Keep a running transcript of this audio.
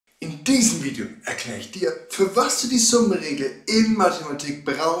diesem Video erkläre ich dir, für was du die Summenregel in Mathematik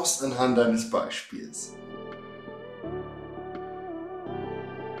brauchst anhand eines Beispiels.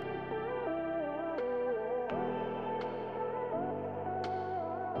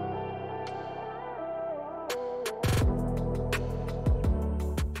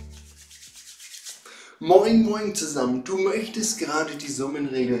 Moin moin zusammen, du möchtest gerade die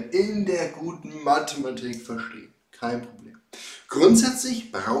Summenregel in der guten Mathematik verstehen. Kein Problem.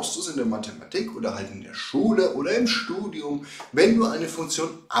 Grundsätzlich brauchst du es in der Mathematik oder halt in der Schule oder im Studium, wenn du eine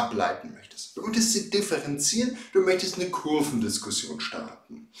Funktion ableiten möchtest. Du möchtest sie differenzieren, du möchtest eine Kurvendiskussion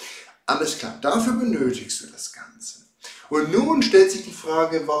starten. Alles klar, dafür benötigst du das Ganze. Und nun stellt sich die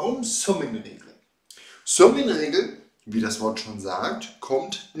Frage, warum Summenregel? Summenregel, wie das Wort schon sagt,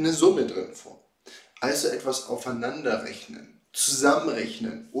 kommt eine Summe drin vor. Also etwas aufeinander rechnen,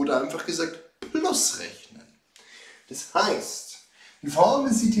 zusammenrechnen oder einfach gesagt plus rechnen. Das heißt, die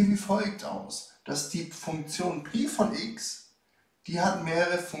Formel sieht hier wie folgt aus, dass die Funktion p von x, die hat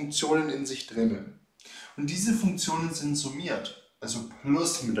mehrere Funktionen in sich drinnen. Und diese Funktionen sind summiert, also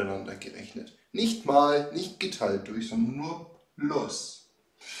plus miteinander gerechnet. Nicht mal, nicht geteilt durch, sondern nur plus.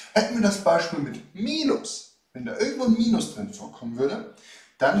 Hätten wir das Beispiel mit Minus, wenn da irgendwo ein Minus drin vorkommen würde,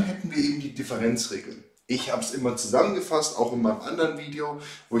 dann hätten wir eben die Differenzregel. Ich habe es immer zusammengefasst, auch in meinem anderen Video,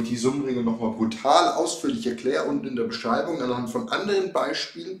 wo ich die Summenregel nochmal brutal ausführlich erkläre und in der Beschreibung anhand von anderen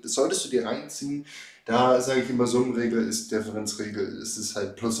Beispielen, das solltest du dir reinziehen. Da sage ich immer, Summenregel ist Differenzregel, es ist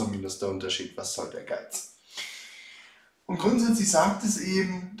halt Plus und Minus der Unterschied, was soll der Geiz. Und grundsätzlich sagt es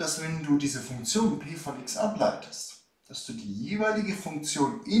eben, dass wenn du diese Funktion p von x ableitest, dass du die jeweilige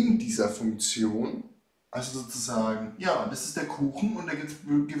Funktion in dieser Funktion, also sozusagen, ja, das ist der Kuchen und da gibt es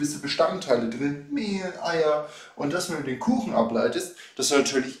gewisse Bestandteile drin, Mehl, Eier. Und dass wenn du den Kuchen ableitest, dass du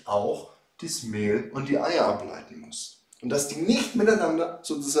natürlich auch das Mehl und die Eier ableiten musst. Und dass die nicht miteinander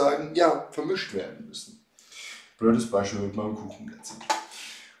sozusagen, ja, vermischt werden müssen. Blödes Beispiel mit meinem Kuchen jetzt.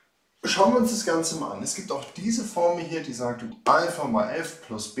 Schauen wir uns das Ganze mal an. Es gibt auch diese Formel hier, die sagt, Alpha mal f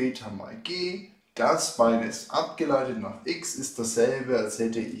plus Beta mal g. Das beides abgeleitet nach x ist dasselbe, als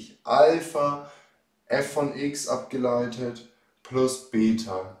hätte ich Alpha f von x abgeleitet plus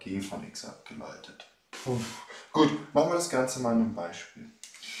Beta g von x abgeleitet. Gut, machen wir das Ganze mal in einem Beispiel.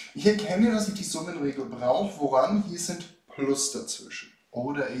 Ich erkenne, dass ich die Summenregel brauche, woran hier sind Plus dazwischen.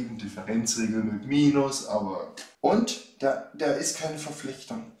 Oder eben Differenzregel mit Minus, aber... Und da ist keine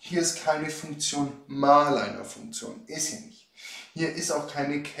Verpflichtung. Hier ist keine Funktion mal einer Funktion. Ist hier nicht. Hier ist auch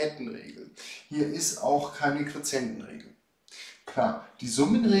keine Kettenregel. Hier ist auch keine Quotientenregel. Klar, die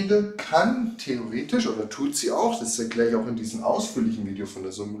Summenregel kann theoretisch, oder tut sie auch, das erkläre ich auch in diesem ausführlichen Video von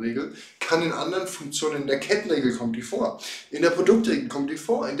der Summenregel, kann in anderen Funktionen, in der Kettenregel kommt die vor, in der Produktregel kommt die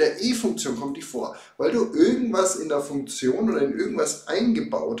vor, in der E-Funktion kommt die vor, weil du irgendwas in der Funktion oder in irgendwas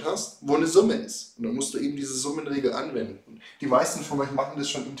eingebaut hast, wo eine Summe ist. Und dann musst du eben diese Summenregel anwenden. Die meisten von euch machen das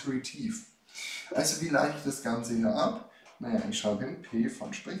schon intuitiv. Also wie leite ich das Ganze hier ab? Naja, ich schreibe hin, p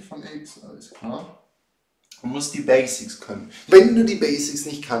von Strich von x, alles klar. Du musst die Basics können. Wenn du die Basics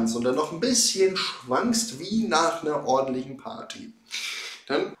nicht kannst und dann noch ein bisschen schwankst wie nach einer ordentlichen Party,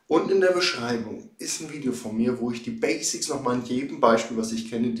 dann unten in der Beschreibung ist ein Video von mir, wo ich die Basics nochmal in jedem Beispiel, was ich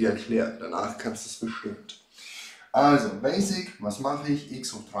kenne, dir erkläre. Danach kannst du es bestimmt. Also, Basic, was mache ich?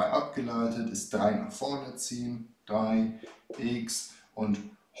 X hoch 3 abgeleitet ist 3 nach vorne ziehen, 3x und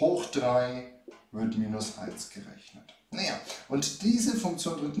hoch 3 wird minus 1 gerechnet. Naja, und diese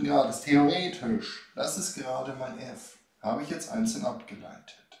Funktion dritten Grades, theoretisch, das ist gerade mein f, habe ich jetzt einzeln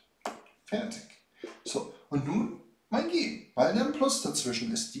abgeleitet. Fertig. So, und nun mein g, weil da ein Plus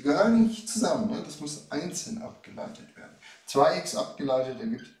dazwischen ist. Die gehören nicht zusammen, ne? Das muss einzeln abgeleitet werden. 2x abgeleitet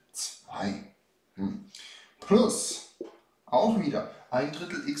ergibt 2. Plus, auch wieder,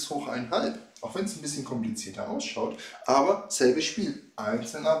 1/3 x hoch 1/2. Auch wenn es ein bisschen komplizierter ausschaut, aber selbes Spiel,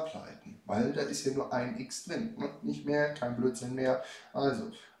 einzeln ableiten, weil da ist ja nur ein x drin, ne? Nicht mehr, kein Blödsinn mehr.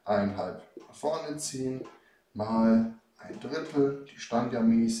 Also 1/2 nach vorne ziehen, mal 1/3, die stand ja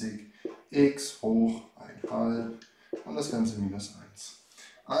mäßig, x hoch 1/2 und das Ganze minus 1.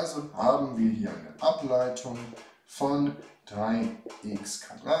 Also haben wir hier eine Ableitung von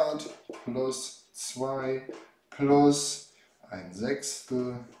 3x² plus 2 plus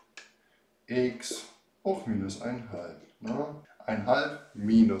 1/6 x hoch minus 1/2. Ne? 1/2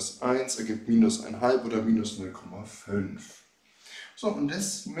 minus 1 ergibt minus 1/2 oder minus 0,5. So, und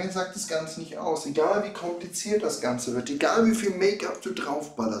das, mehr sagt das Ganze nicht aus. Egal wie kompliziert das Ganze wird, egal wie viel Make-up du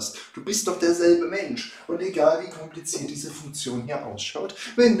draufballerst, du bist doch derselbe Mensch. Und egal wie kompliziert diese Funktion hier ausschaut,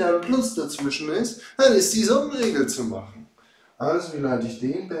 wenn da ein Plus dazwischen ist, dann ist die Summenregel zu machen. Also wie leite ich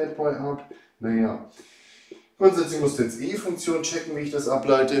den Bad Boy ab? Naja, Grundsätzlich musst du jetzt Funktion checken, wie ich das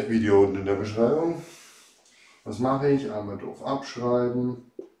ableite. Video unten in der Beschreibung. Was mache ich? Einmal doof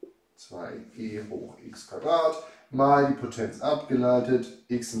abschreiben. 2e hoch x Quadrat mal die Potenz abgeleitet.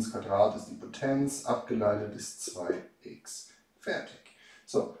 X ins Quadrat ist die Potenz, abgeleitet ist 2x. Fertig.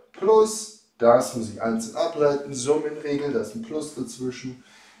 So, plus, das muss ich einzeln ableiten. Summenregel, da ist ein Plus dazwischen.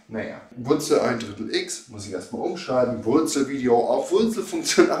 Naja, Wurzel 1/3 x muss ich erstmal umschreiben. Wurzelvideo auf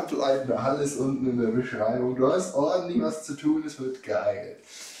Wurzelfunktion ableiten. Alles unten in der Beschreibung. Du hast ordentlich was zu tun, es wird geil.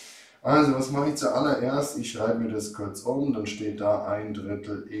 Also, was mache ich zuallererst? Ich schreibe mir das kurz um, dann steht da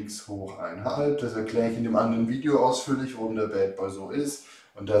 1/3 x hoch 1/2. Das erkläre ich in dem anderen Video ausführlich, warum der Bad Boy so ist.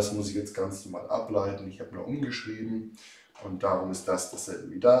 Und das muss ich jetzt ganz normal ableiten. Ich habe nur umgeschrieben und darum ist das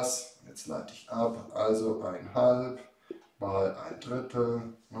dasselbe wie das. Jetzt leite ich ab, also 1/2 mal 1/3,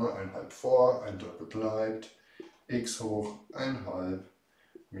 1/2 vor, 1/3 bleibt, x hoch 1/2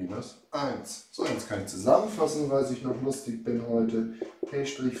 minus 1. So, jetzt kann ich zusammenfassen, weil ich noch lustig bin heute.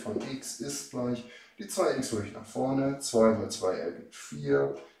 P' von x ist gleich, die 2x hole ich nach vorne, 2 mal 2 ergibt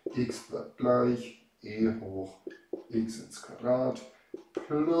 4, x bleibt gleich, e hoch x ins Quadrat,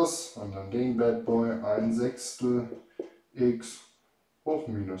 plus, und dann den Bad Boy, 1/6 x hoch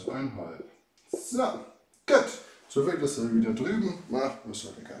minus 1/2. So, gut. So wird das dann wieder drüben. Na, was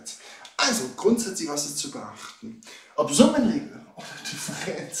soll der Geiz. Also, grundsätzlich was ist zu beachten. Ob Summenregel oder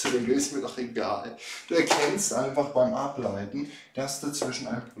Differenzregel ist mir doch egal. Du erkennst einfach beim Ableiten, dass dazwischen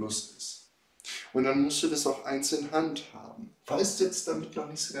ein Plus ist. Und dann musst du das auch einzeln handhaben. Falls du jetzt damit noch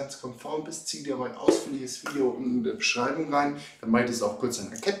nicht so ganz konform bist, zieh dir mein ausführliches Video unten in der Beschreibung rein. Dann meint es auch kurz in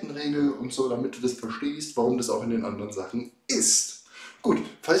der Kettenregel und so, damit du das verstehst, warum das auch in den anderen Sachen ist. Gut,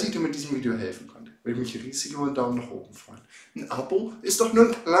 falls ich dir mit diesem Video helfen konnte, würde ich mich riesig über einen Daumen nach oben freuen. Ein Abo ist doch nur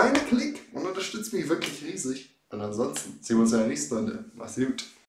ein kleiner Klick und unterstützt mich wirklich riesig. Und ansonsten sehen wir uns in der nächsten Runde. Mach's gut.